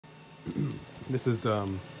This is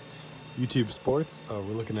YouTube Sports. We're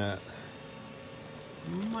looking at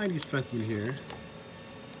mighty specimen here.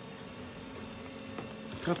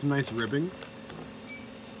 It's got some nice ribbing.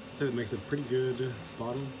 I'd say it makes a pretty good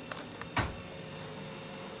bottom. A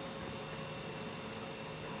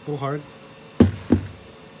little hard.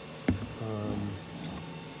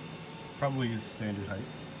 Probably standard height.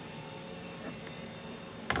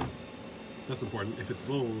 That's important. If it's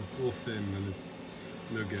a little thin, then it's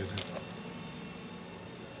no good.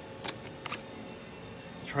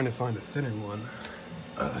 Trying to find a thinner one.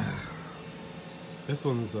 This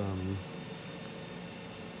one's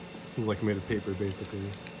like made of paper, basically.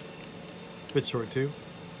 A bit short too.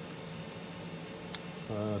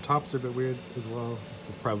 Tops are a bit weird as well. This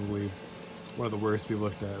is probably one of the worst we've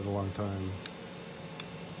looked at in a long time.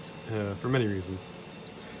 For many reasons.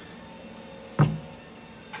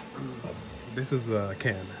 This is a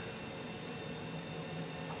can.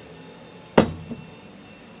 I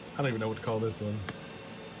don't even know what to call this one.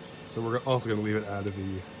 So we're also going to leave it out of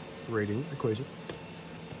the rating equation.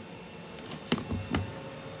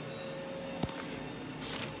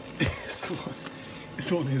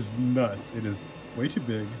 This one is nuts. It is way too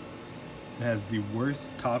big. It has the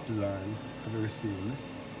worst top design I've ever seen.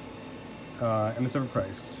 And it's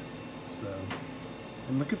overpriced. So,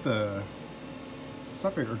 and look at it's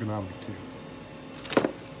not very ergonomic too.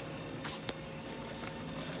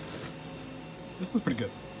 This is pretty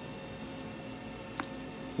good.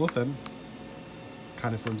 A little thin.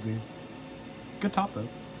 Kind of flimsy. Good top though.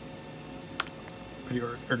 Pretty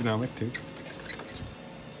ergonomic too.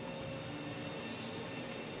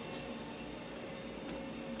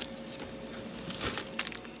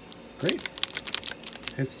 Great.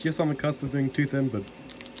 It's just on the cusp of being too thin, but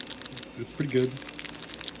it's pretty good.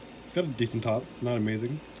 It's got a decent top, not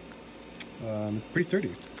amazing. It's pretty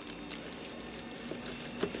sturdy.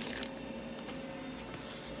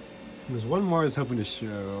 There's one more I was hoping to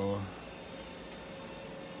show,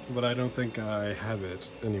 but I don't think I have it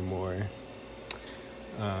anymore.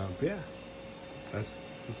 But yeah, that's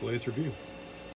the latest review.